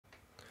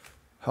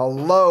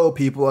Hello,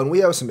 people, and we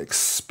have some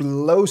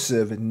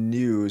explosive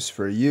news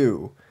for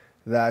you.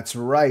 That's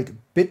right,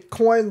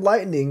 Bitcoin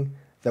Lightning,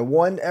 the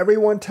one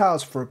everyone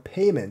touts for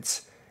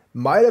payments,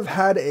 might have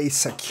had a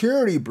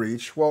security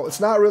breach. Well, it's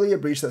not really a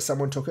breach that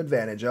someone took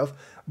advantage of,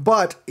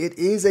 but it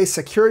is a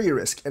security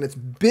risk, and it's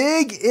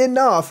big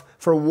enough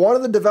for one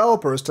of the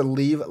developers to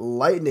leave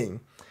Lightning.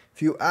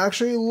 If you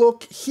actually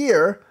look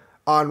here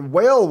on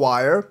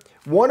WhaleWire,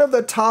 one of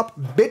the top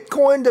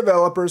Bitcoin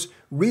developers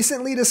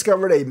recently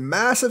discovered a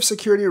massive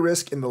security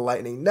risk in the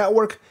Lightning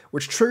Network,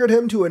 which triggered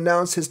him to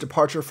announce his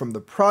departure from the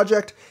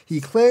project.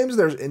 He claims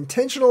there's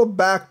intentional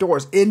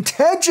backdoors.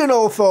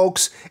 Intentional,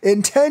 folks!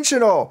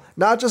 Intentional!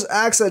 Not just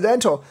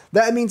accidental.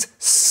 That means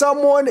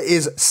someone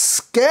is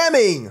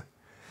scamming!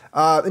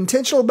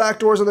 Intentional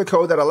backdoors in the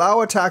code that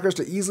allow attackers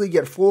to easily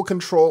get full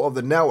control of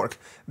the network.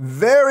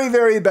 Very,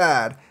 very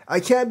bad. I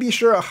can't be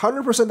sure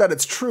 100% that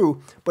it's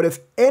true, but if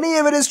any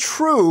of it is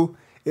true,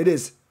 it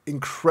is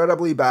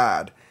incredibly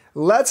bad.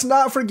 Let's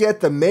not forget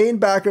the main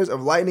backers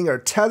of Lightning are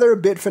Tether,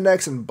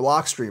 Bitfinex, and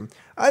Blockstream.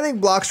 I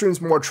think Blockstream's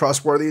more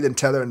trustworthy than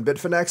Tether and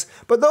Bitfinex,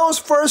 but those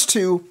first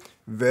two,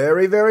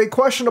 very, very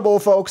questionable,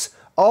 folks.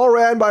 All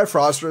ran by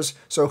fraudsters,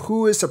 so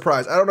who is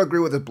surprised? I don't agree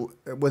with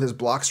his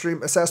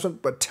Blockstream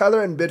assessment, but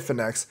Tether and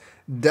Bitfinex,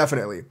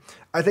 definitely.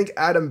 I think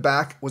Adam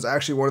Back was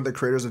actually one of the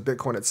creators of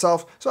Bitcoin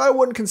itself, so I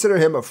wouldn't consider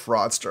him a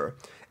fraudster.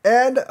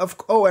 And of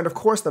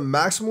course, the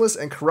maximalist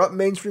and corrupt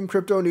mainstream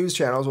crypto news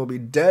channels will be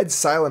dead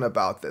silent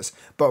about this,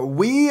 but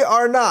we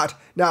are not.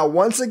 Now,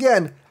 once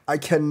again, I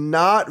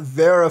cannot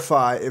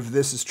verify if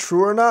this is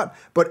true or not,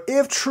 but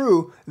if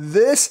true,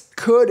 this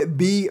could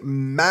be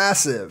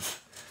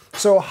massive.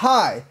 So,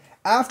 hi.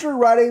 After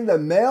writing the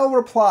mail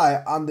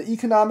reply on the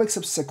economics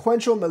of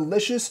sequential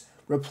malicious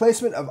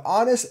replacement of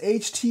honest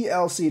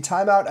HTLC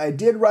timeout, I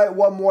did write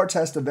one more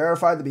test to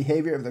verify the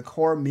behavior of the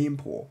core meme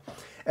pool.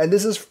 And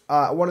this is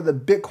one of the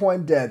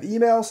Bitcoin dev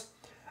emails,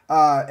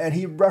 and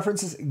he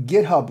references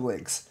GitHub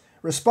links.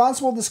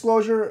 Responsible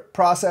disclosure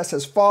process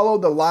has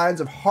followed the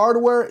lines of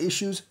hardware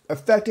issues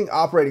affecting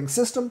operating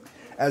system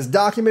as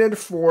documented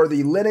for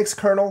the Linux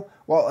kernel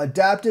while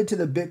adapted to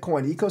the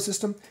Bitcoin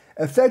ecosystem.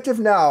 Effective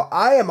now,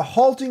 I am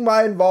halting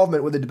my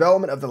involvement with the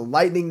development of the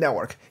Lightning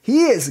Network.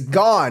 He is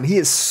gone. He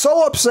is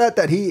so upset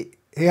that he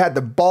had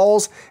the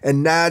balls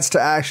and nads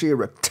to actually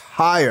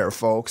retire,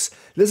 folks.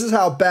 This is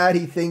how bad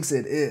he thinks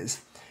it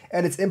is.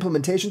 And its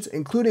implementations,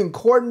 including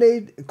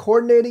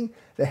coordinating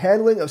the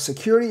handling of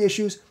security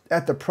issues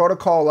at the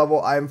protocol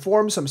level. I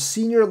informed some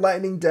senior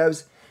Lightning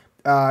devs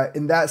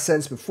in that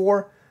sense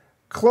before.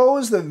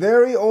 Close the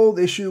very old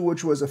issue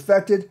which was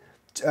affected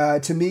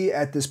to me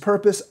at this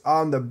purpose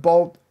on the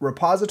Bolt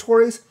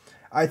repositories.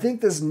 I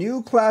think this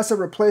new class of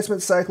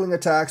replacement cycling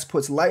attacks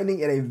puts Lightning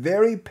in a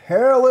very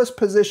perilous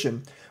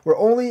position where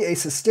only a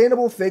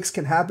sustainable fix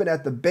can happen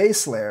at the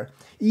base layer,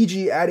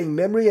 e.g. adding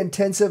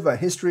memory-intensive a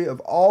history of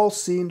all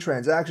seen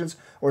transactions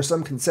or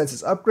some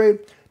consensus upgrade.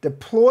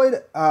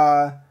 Deployed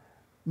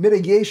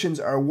mitigations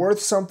are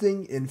worth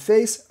something in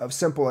face of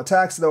simple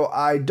attacks, though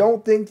I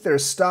don't think they're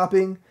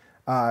stopping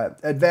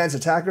advanced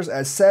attackers.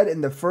 As said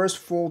in the first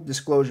full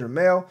disclosure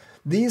mail,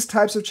 these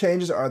types of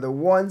changes are the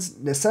ones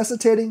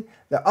necessitating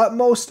the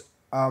utmost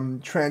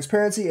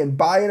transparency and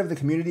buy-in of the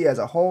community as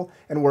a whole,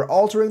 and we're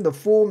altering the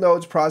full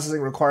nodes processing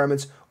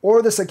requirements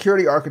or the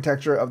security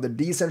architecture of the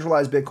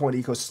decentralized Bitcoin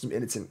ecosystem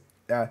in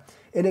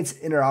its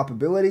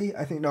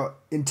interoperability.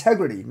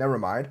 Integrity, never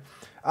mind.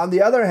 On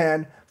the other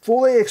hand,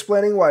 fully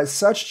explaining why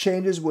such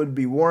changes would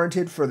be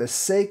warranted for the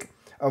sake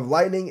of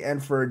Lightning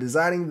and for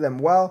designing them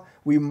well,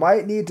 we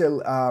might need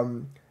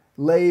to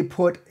lay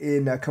put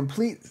in a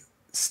complete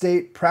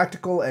state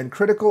practical and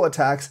critical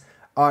attacks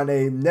on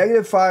a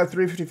 -5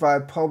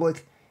 355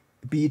 public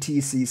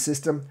BTC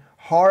system.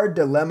 Hard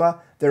dilemma.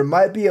 There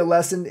might be a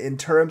lesson in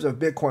terms of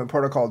Bitcoin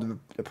protocol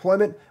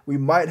deployment. We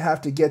might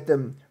have to get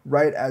them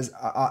right as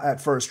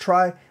at first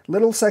try.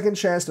 Little second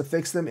chance to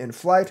fix them in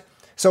flight.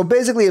 So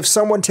basically, if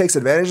someone takes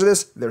advantage of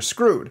this, they're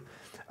screwed.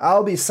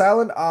 I'll be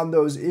silent on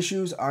those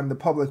issues on the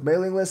public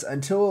mailing list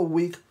until a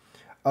week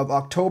of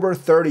October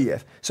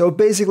 30th. So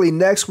basically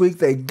next week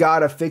they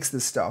gotta fix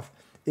this stuff.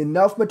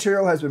 Enough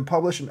material has been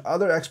published and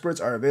other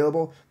experts are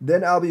available.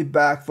 Then I'll be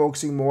back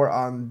focusing more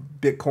on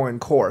Bitcoin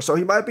Core. So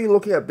he might be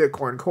looking at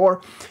Bitcoin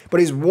Core, but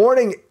he's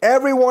warning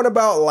everyone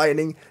about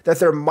Lightning that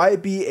there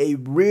might be a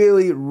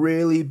really,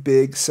 really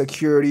big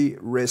security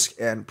risk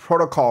and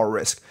protocol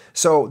risk.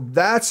 So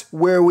that's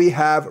where we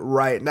have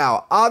right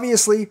now.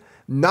 Obviously,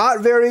 not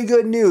very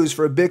good news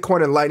for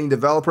Bitcoin and Lightning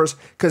developers,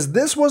 because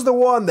this was the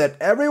one that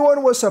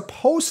everyone was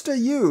supposed to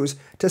use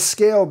to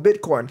scale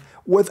Bitcoin.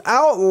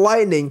 Without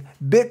Lightning,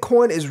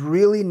 Bitcoin is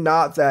really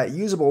not that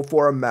usable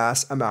for a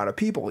mass amount of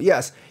people.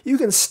 Yes, you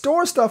can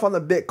store stuff on the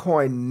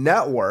Bitcoin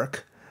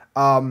network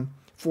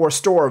for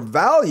store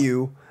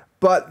value,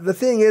 but the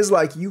thing is,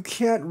 you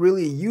can't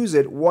really use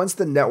it once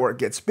the network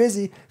gets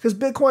busy, because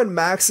Bitcoin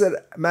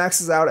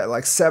maxes out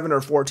at 7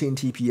 or 14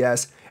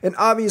 TPS, and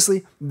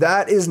obviously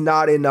that is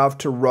not enough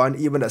to run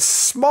even a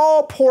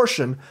small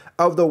portion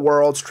of the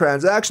world's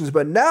transactions.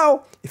 But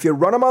now, if you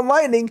run them on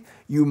Lightning,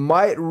 you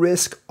might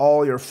risk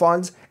all your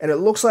funds. And it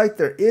looks like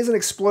there is an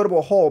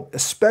exploitable hole,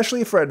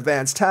 especially for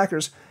advanced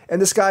hackers.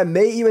 And this guy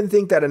may even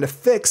think that a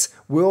fix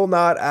will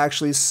not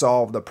actually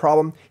solve the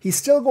problem. He's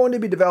still going to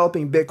be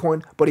developing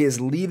Bitcoin, but he is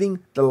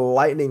leaving the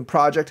Lightning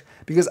project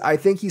because I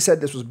think he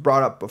said this was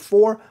brought up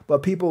before,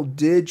 but people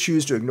did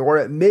choose to ignore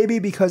it, maybe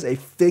because a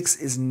fix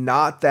is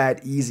not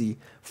that easy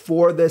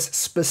for this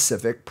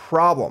specific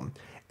problem.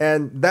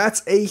 And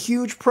that's a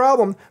huge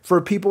problem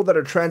for people that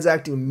are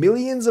transacting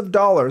millions of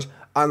dollars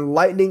on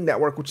Lightning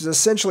Network, which is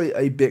essentially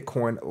a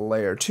Bitcoin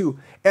layer 2.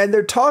 And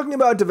they're talking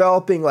about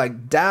developing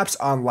like dApps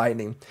on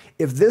Lightning.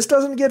 If this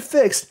doesn't get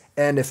fixed,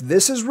 and if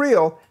this is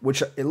real,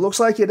 which it looks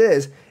like it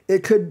is,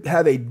 it could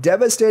have a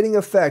devastating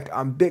effect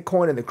on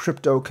Bitcoin and the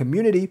crypto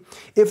community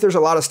if there's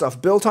a lot of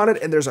stuff built on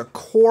it and there's a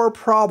core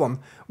problem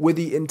with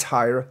the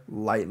entire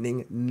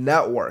Lightning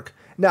Network.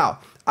 Now,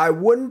 I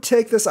wouldn't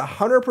take this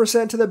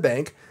 100% to the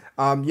bank.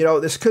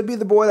 This could be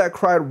the boy that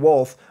cried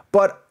wolf,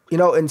 but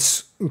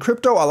in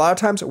crypto, a lot of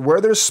times where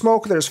there's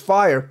smoke, there's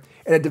fire.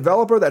 And a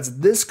developer that's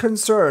this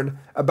concerned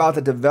about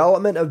the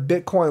development of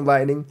Bitcoin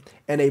Lightning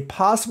and a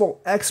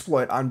possible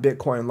exploit on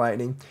Bitcoin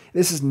Lightning,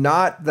 this is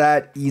not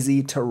that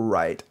easy to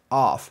write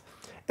off.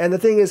 And the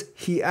thing is,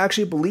 he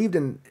actually believed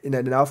in it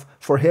enough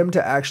for him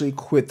to actually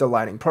quit the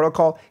Lightning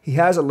protocol. He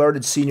has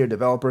alerted senior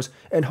developers,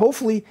 and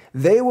hopefully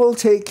they will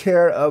take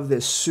care of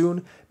this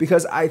soon,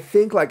 because I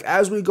think like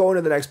as we go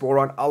into the next bull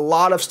run, a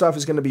lot of stuff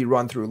is going to be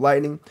run through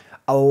Lightning.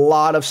 A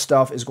lot of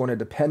stuff is going to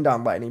depend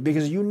on Lightning,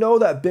 because you know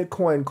that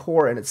Bitcoin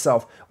Core in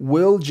itself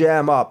will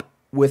jam up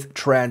with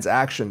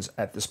transactions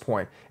at this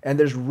point, and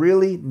there's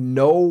really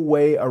no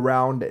way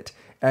around it.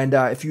 And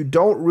if you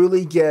don't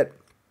really get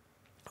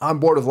on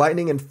board with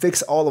Lightning and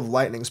fix all of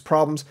Lightning's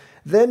problems,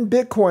 then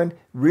Bitcoin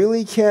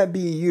really can't be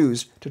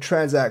used to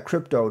transact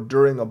crypto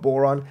during a bull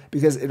run,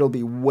 because it'll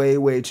be way,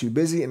 way too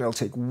busy and it'll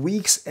take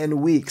weeks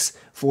and weeks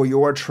for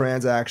your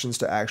transactions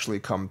to actually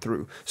come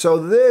through. So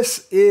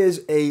this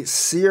is a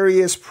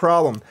serious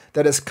problem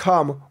that has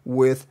come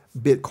with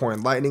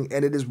Bitcoin Lightning,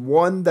 and it is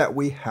one that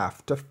we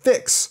have to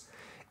fix.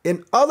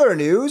 In other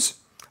news,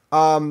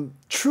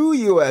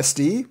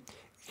 TrueUSD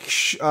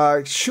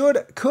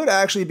could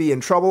actually be in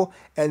trouble,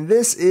 and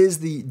this is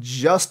the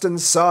Justin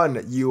Sun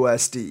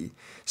USD.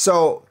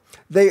 So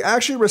they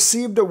actually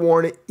received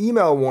a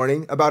email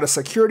warning about a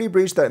security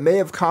breach that may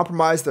have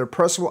compromised their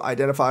personal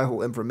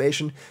identifiable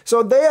information.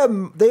 So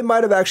they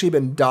might have actually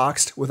been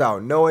doxxed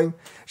without knowing.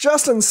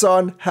 Justin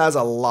Sun has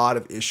a lot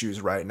of issues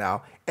right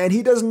now, and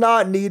he does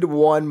not need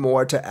one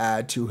more to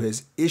add to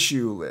his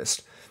issue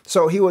list.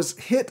 So he was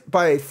hit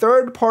by a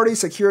third-party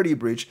security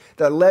breach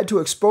that led to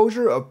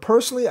exposure of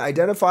personally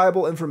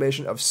identifiable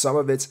information of some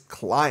of its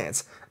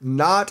clients.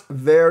 Not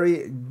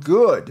very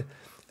good.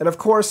 And of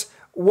course,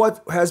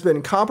 what has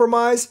been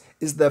compromised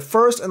is the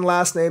first and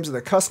last names of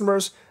the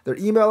customers, their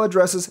email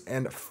addresses,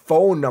 and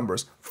phone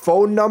numbers.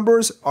 Phone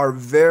numbers are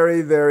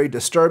very, very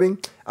disturbing.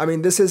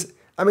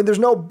 There's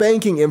no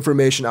banking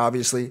information,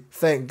 obviously,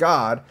 thank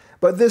God.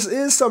 But this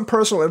is some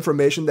personal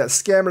information that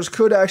scammers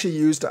could actually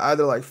use to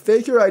either like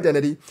fake your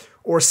identity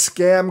or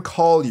scam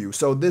call you.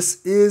 So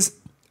this is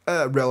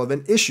a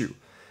relevant issue.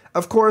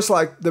 Of course,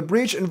 like the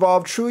breach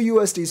involved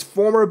TrueUSD's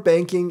former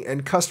banking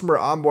and customer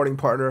onboarding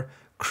partner,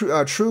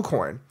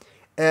 TrueCoin.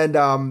 And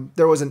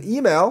there was an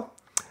email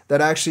that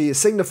actually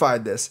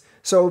signified this.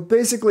 So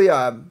basically,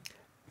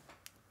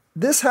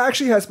 this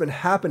actually has been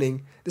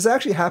happening. This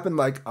actually happened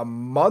like a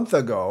month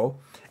ago.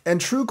 And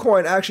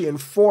TrueCoin actually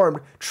informed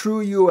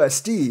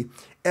TrueUSD,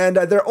 and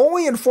they're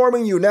only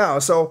informing you now.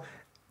 So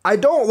I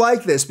don't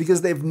like this,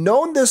 because they've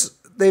known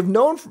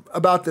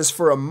about this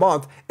for a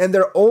month, and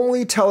they're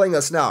only telling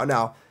us now.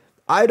 Now,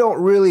 I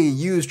don't really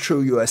use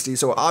TrueUSD,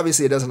 so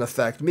obviously it doesn't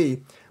affect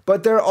me.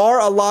 But there are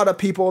a lot of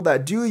people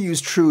that do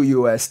use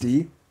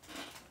TrueUSD,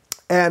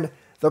 and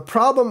the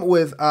problem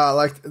with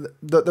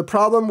the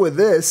problem with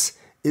this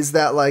is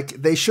that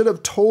like they should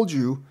have told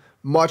you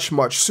much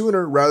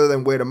sooner rather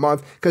than wait a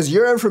month, because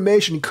your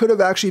information could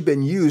have actually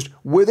been used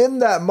within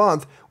that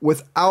month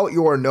without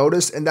your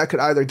notice, and that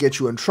could either get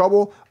you in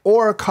trouble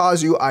or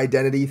cause you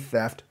identity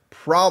theft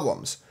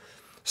problems.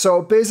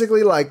 So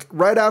basically, like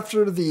right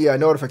after the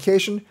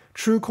notification,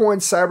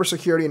 TrueCoin's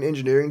cybersecurity and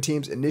engineering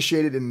teams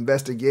initiated an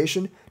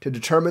investigation to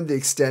determine the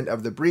extent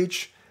of the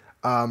breach,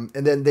 and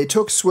then they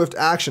took swift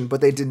action,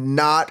 but they did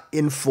not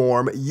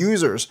inform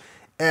users,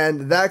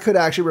 and that could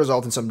actually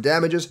result in some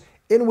damages,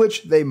 in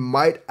which they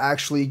might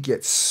actually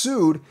get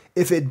sued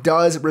if it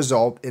does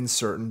result in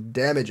certain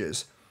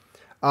damages.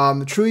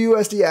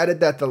 TrueUSD added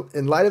that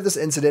in light of this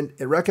incident,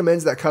 it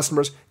recommends that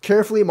customers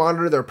carefully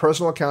monitor their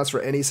personal accounts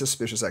for any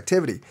suspicious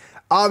activity.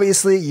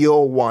 Obviously,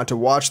 you'll want to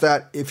watch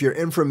that. If your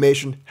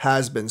information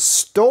has been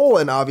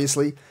stolen,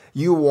 obviously,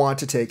 you want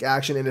to take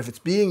action. And if it's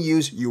being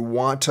used, you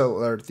want to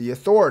alert the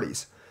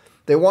authorities.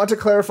 They want to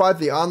clarify that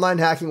the online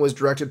hacking was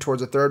directed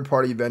towards a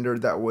third-party vendor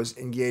that was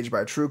engaged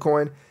by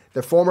TrueCoin,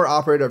 the former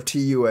operator of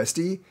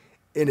TUSD,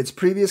 In its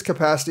previous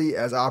capacity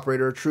as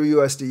operator,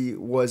 TrueUSD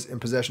was in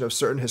possession of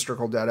certain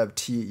historical data of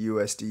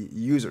TUSD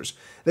users.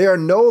 They are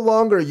no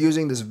longer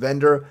using this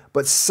vendor,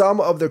 but some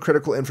of the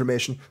critical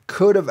information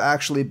could have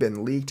actually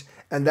been leaked,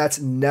 and that's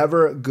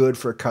never good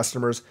for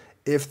customers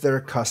if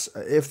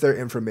their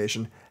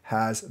information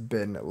has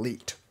been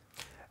leaked.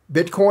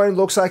 Bitcoin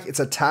looks like it's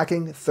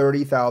attacking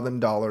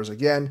 $30,000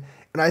 again.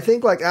 And I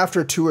think like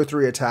after 2 or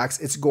 3 attacks,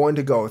 it's going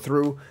to go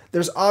through.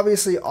 There's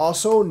obviously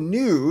also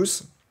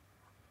news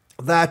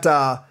that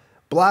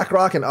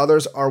BlackRock and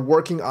others are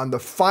working on the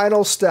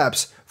final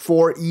steps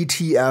for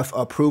ETF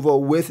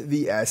approval with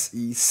the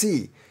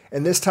SEC.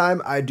 And this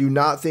time, I do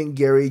not think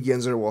Gary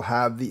Gensler will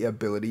have the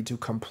ability to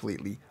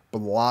completely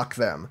block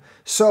them.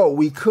 So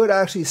we could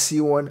actually see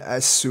one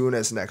as soon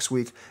as next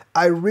week.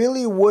 I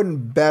really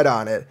wouldn't bet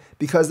on it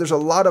because there's a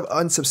lot of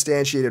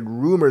unsubstantiated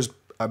rumors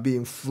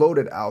being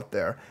floated out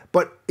there,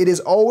 but it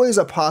is always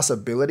a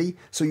possibility.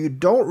 So you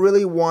don't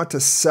really want to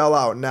sell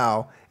out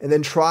now and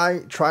then try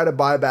to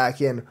buy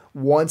back in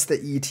once the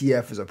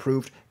ETF is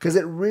approved, because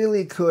it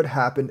really could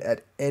happen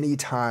at any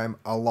time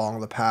along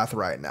the path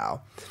right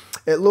now.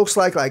 It looks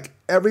like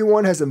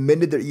everyone has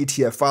amended their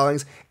ETF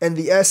filings, and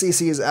the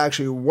SEC is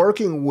actually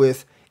working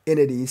with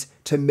entities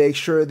to make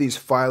sure these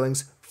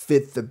filings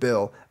fit the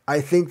bill.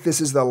 I think this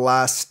is the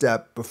last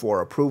step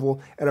before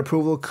approval, and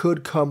approval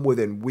could come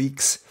within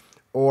weeks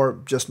or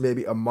just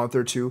maybe a month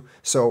or two.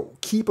 So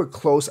keep a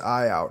close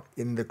eye out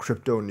in the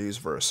crypto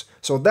newsverse.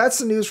 So that's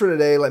the news for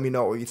today. Let me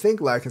know what you think.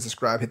 Like and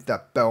subscribe. Hit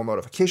that bell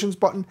notifications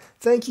button.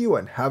 Thank you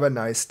and have a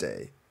nice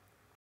day.